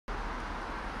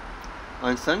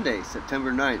On Sunday,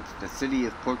 September 9th, the City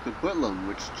of Port Coquitlam,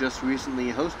 which just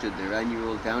recently hosted their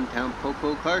annual Downtown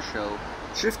Poco Car Show,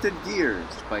 shifted gears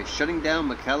by shutting down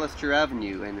McAlister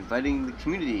Avenue and inviting the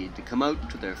community to come out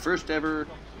to their first ever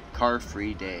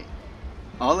car-free day.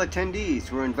 All attendees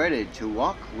were invited to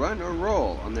walk, run, or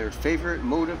roll on their favorite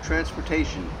mode of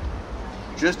transportation,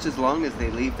 just as long as they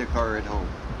leave their car at home.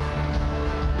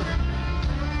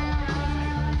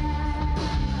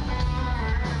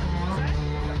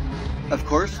 Of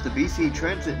course, the BC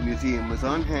Transit Museum was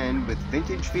on hand with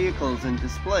vintage vehicles and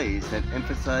displays that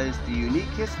emphasized the unique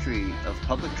history of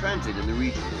public transit in the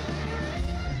region.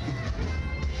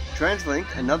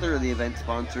 TransLink, another of the event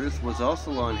sponsors, was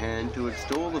also on hand to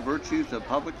extol the virtues of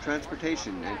public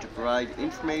transportation and to provide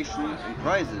information and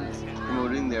prizes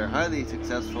promoting their highly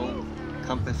successful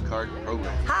Compass Card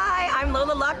program. Hi, I'm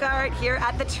Lola Lockhart here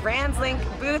at the TransLink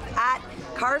booth at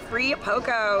Car Free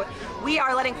Poco. We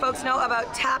are letting folks know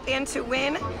about Tap In to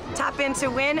Win. Tap In to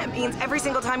Win means every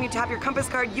single time you tap your Compass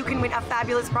card, you can win a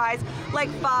fabulous prize like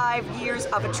 5 years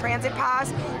of a transit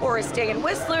pass, or a stay in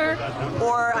Whistler,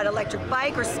 or an electric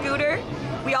bike or scooter.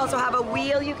 We also have a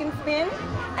wheel you can spin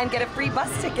and get a free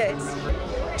bus ticket.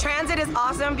 Transit is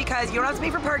awesome because you don't have to pay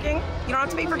for parking, you don't have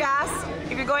to pay for gas.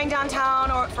 If you're going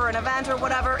downtown or for an event or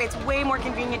whatever, it's way more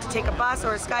convenient to take a bus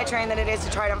or a SkyTrain than it is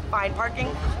to try to find parking.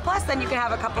 Plus, then you can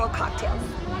have a couple of cocktails.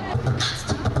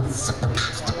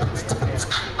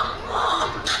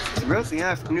 Throughout the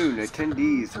afternoon,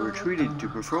 attendees were treated to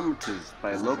performances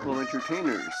by local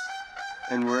entertainers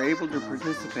and were able to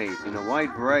participate in a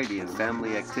wide variety of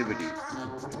family activities.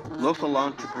 Local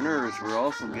entrepreneurs were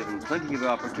also given plenty of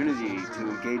opportunity to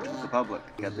engage with the public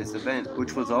at this event,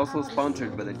 which was also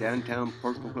sponsored by the Downtown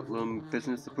Port Coquitlam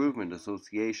Business Improvement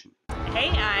Association.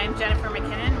 Hey, I'm Jennifer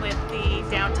McKinnon with the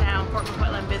Downtown Port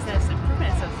Coquitlam Business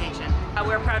Improvement Association.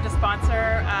 We're proud to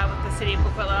sponsor with the City of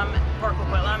Port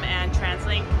Coquitlam and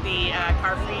TransLink the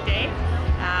Car Free Day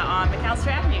on McAlister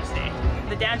Avenue today.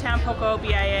 The Downtown Poco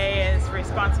BIA is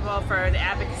responsible for the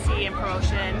advocacy and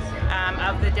promotion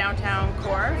of the downtown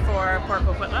core for Port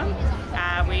Coquitlam.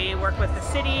 We work with the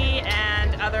city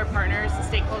and other partners and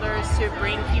stakeholders to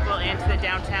bring people into the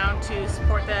downtown to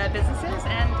support the businesses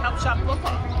and help shop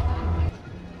local.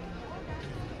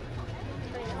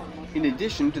 In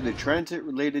addition to the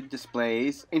transit-related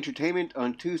displays, entertainment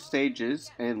on 2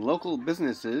 stages, and local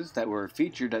businesses that were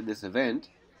featured at this event,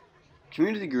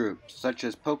 community groups such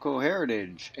as Poco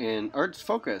Heritage and Arts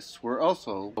Focus were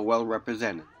also well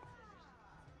represented.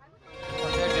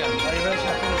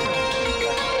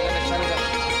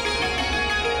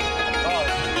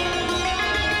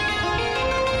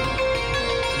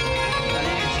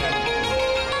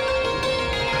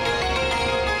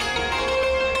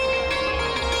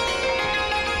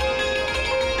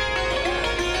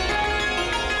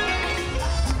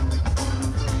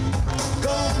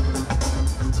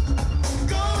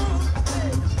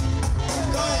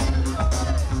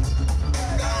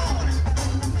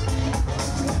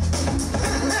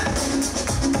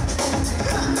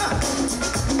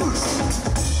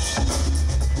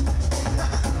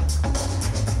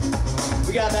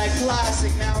 We got that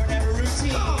classic, now or never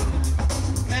routine.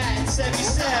 Matt and Sebby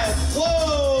Seb,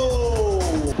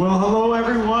 whoa! Well, hello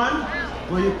everyone.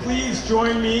 Will you please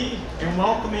join me in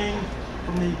welcoming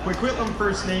from the Coquitlam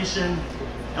First Nation,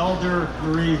 Elder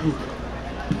Marie Hooper.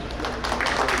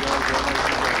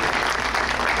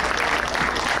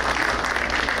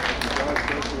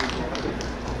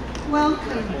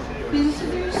 Welcome,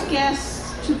 visitors,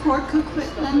 guests to Port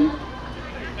Coquitlam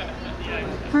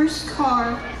First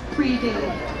Car Free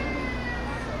Day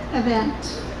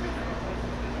event.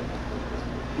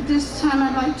 At this time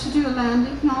I'd like to do a land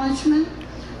acknowledgement.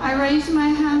 I raise my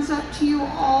hands up to you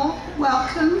all.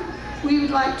 Welcome. We would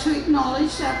like to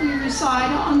acknowledge that we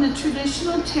reside on the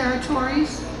traditional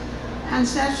territories,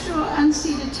 ancestral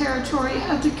unceded territory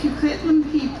of the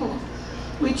Coquitlam people,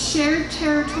 which shared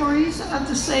territories of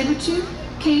the Tsleil-Waututh,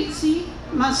 Katzie,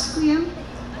 Musqueam,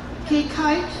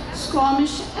 Kaikite,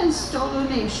 Squamish, and Stolo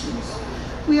nations.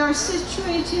 We are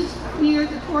situated near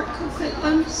the Port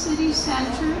Coquitlam city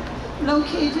centre,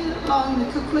 located along the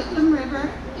Coquitlam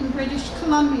River in British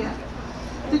Columbia.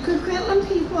 The Coquitlam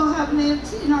people have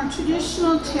lived in our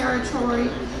traditional territory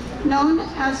known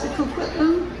as the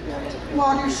Coquitlam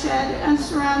watershed and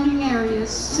surrounding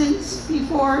areas since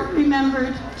before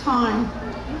remembered time.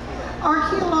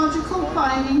 Archaeological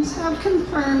findings have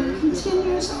confirmed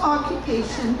continuous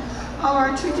occupation of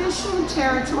our traditional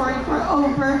territory for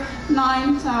over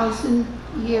 9,000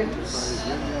 years.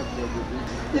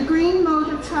 The green mode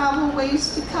of travel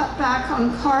ways to cut back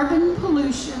on carbon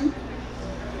pollution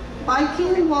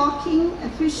biking, walking,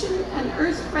 efficient and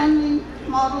earth-friendly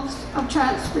models of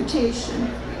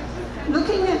transportation,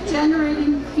 looking at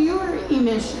generating fewer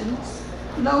emissions,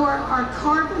 lower our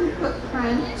carbon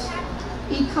footprint,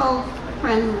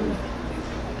 eco-friendly.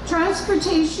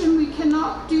 Transportation we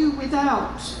cannot do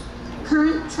without.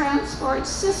 Current transport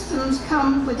systems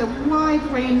come with a wide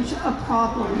range of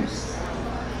problems.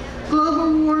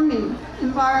 Global warming,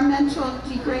 environmental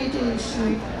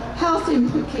degradation, health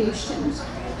implications,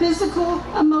 physical,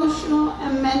 emotional,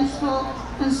 and mental,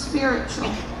 and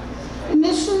spiritual.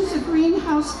 Emissions of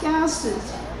greenhouse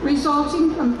gases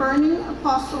resulting from burning of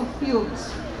fossil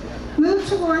fuels. Move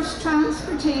towards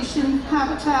transportation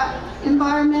habitat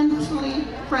environmentally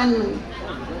friendly.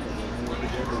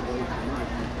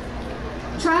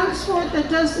 Transport that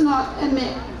does not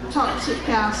emit toxic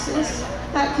gases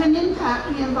that can impact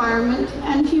the environment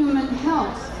and human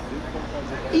health.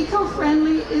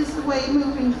 Eco-friendly is the way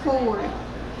moving forward.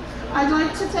 I'd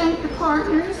like to thank the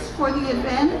partners for the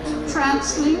event,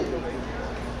 TransLink,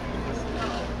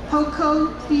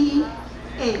 POCO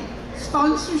VA.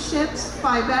 Sponsorships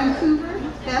by Vancouver,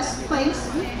 Best Place.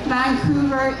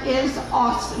 Vancouver is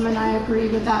awesome, and I agree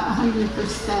with that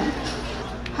 100%.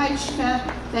 Heichka,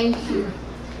 thank you.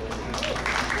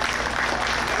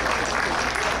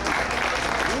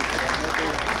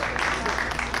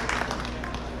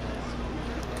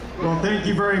 Well, thank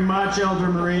you very much, Elder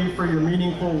Marie, for your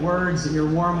meaningful words and your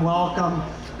warm welcome.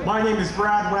 My name is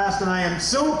Brad West, and I am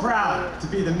so proud to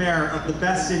be the mayor of the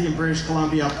best city in British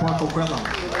Columbia, Port Coquitlam.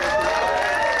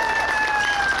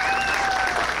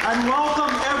 And welcome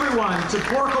everyone to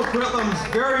Port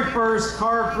Coquitlam's very first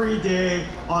car-free day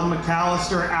on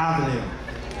McAlister Avenue.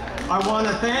 I want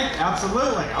to thank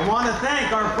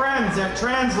our friends at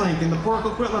TransLink and the Port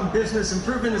Coquitlam Business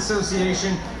Improvement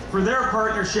Association for their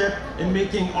partnership in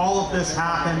making all of this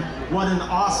happen. What an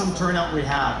awesome turnout we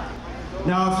have.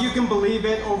 Now, if you can believe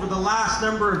it, over the last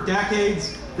number of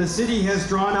decades, the city has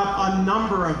drawn up a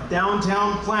number of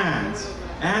downtown plans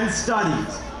and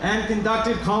studies and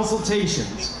conducted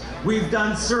consultations. We've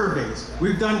done surveys,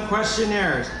 we've done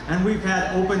questionnaires, and we've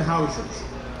had open houses.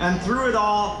 And through it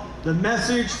all, the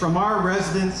message from our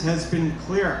residents has been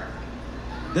clear.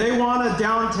 They want a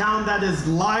downtown that is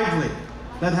lively,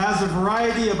 that has a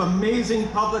variety of amazing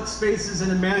public spaces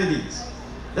and amenities,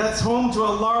 that's home to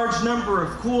a large number of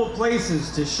cool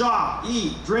places to shop,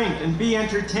 eat, drink, and be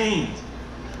entertained.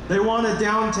 They want a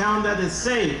downtown that is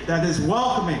safe, that is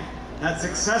welcoming, that's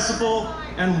accessible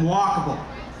and walkable.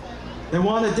 They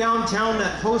want a downtown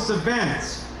that hosts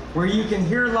events where you can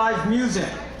hear live music,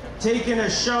 take in a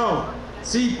show,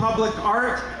 see public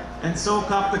art, and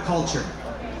soak up the culture.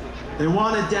 They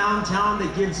want a downtown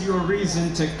that gives you a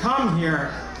reason to come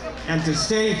here and to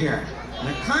stay here. And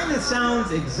it kind of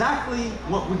sounds exactly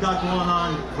what we got going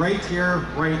on right here,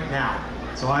 right now.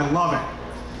 So I love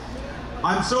it.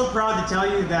 I'm so proud to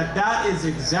tell you that that is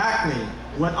exactly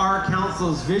what our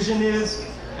council's vision is.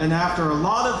 And after a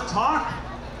lot of talk,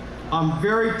 I'm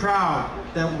very proud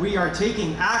that we are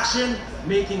taking action,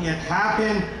 making it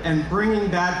happen, and bringing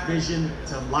that vision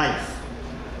to life.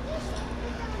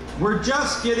 We're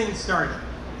just getting started.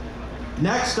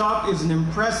 Next up is an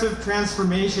impressive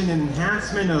transformation and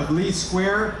enhancement of Lee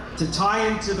Square to tie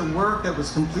into the work that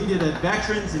was completed at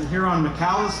Veterans and here on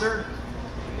McAlister.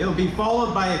 It'll be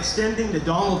followed by extending the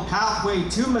Donald Pathway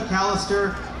to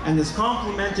McAlister and is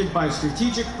complemented by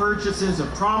strategic purchases of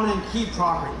prominent key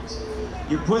properties.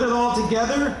 You put it all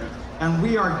together and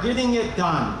we are getting it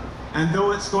done. And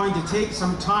though it's going to take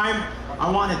some time, I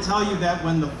want to tell you that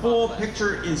when the full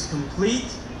picture is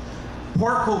complete,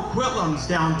 Port Coquitlam's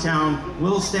downtown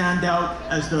will stand out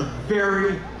as the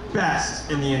very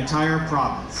best in the entire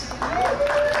province.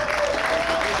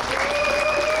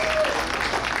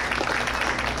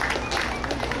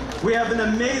 We have an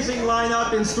amazing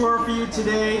lineup in store for you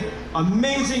today.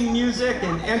 Amazing music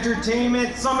and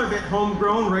entertainment, some of it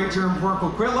homegrown right here in Port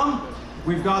Coquitlam.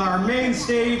 We've got our main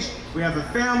stage, we have a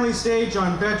family stage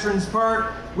on Veterans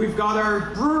Park, we've got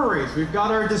our breweries, we've got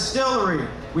our distillery,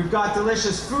 we've got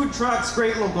delicious food trucks,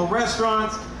 great local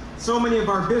restaurants, so many of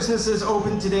our businesses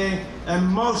open today, and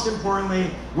most importantly,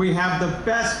 we have the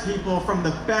best people from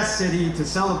the best city to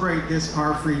celebrate this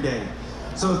car-free day.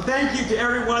 So thank you to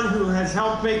everyone who has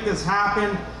helped make this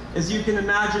happen. As you can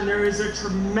imagine, there is a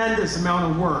tremendous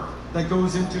amount of work that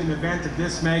goes into an event of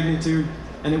this magnitude,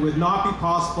 and it would not be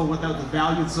possible without the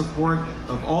valued support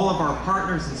of all of our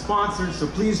partners and sponsors. So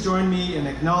please join me in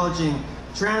acknowledging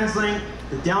TransLink,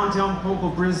 the Downtown Poco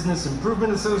Business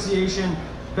Improvement Association,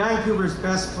 Vancouver's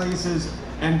Best Places,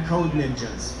 and Code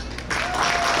Ninjas.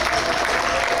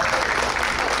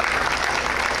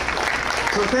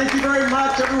 So So thank you very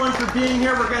much, everyone, for being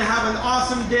here. We're going to have an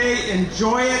awesome day.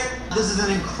 Enjoy it. This is an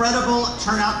incredible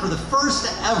turnout for the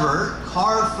first ever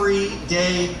car-free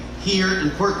day here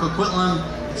in Port Coquitlam.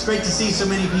 It's great to see so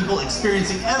many people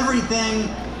experiencing everything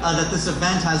that this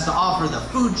event has to offer. The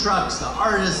food trucks, the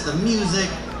artists, the music,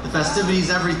 the festivities,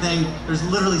 everything. There's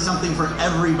literally something for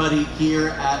everybody here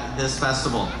at this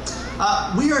festival.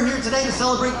 We are here today to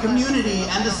celebrate community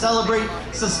and to celebrate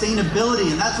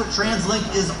sustainability, and that's what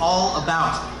TransLink is all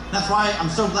about. That's why I'm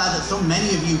so glad that so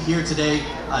many of you here today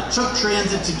took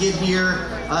transit to get here.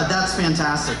 That's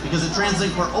fantastic, because at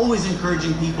TransLink we're always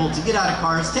encouraging people to get out of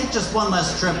cars, take just one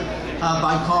less trip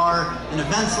by car, and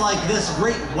events like this,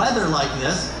 great weather like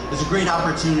this, is a great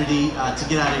opportunity to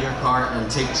get out of your car and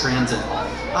take transit.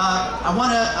 I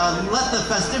want to let the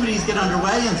festivities get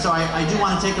underway, and so I do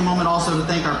want to take a moment also to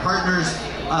thank our partners,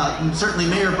 certainly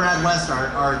Mayor Brad West,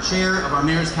 our chair of our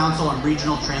Mayor's Council on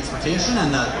Regional Transportation,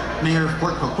 and the Mayor of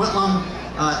Port Coquitlam,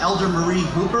 Elder Marie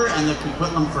Hooper and the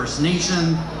Coquitlam First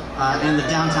Nation, and the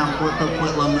Downtown Port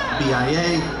Coquitlam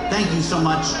BIA. Thank you so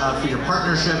much for your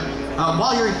partnership.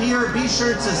 While you're here, be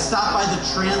sure to stop by the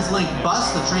TransLink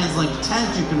bus, the TransLink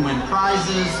tent. You can win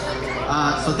prizes.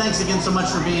 So thanks again so much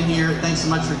for being here. Thanks so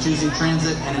much for choosing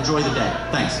transit, and enjoy the day.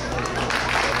 Thanks.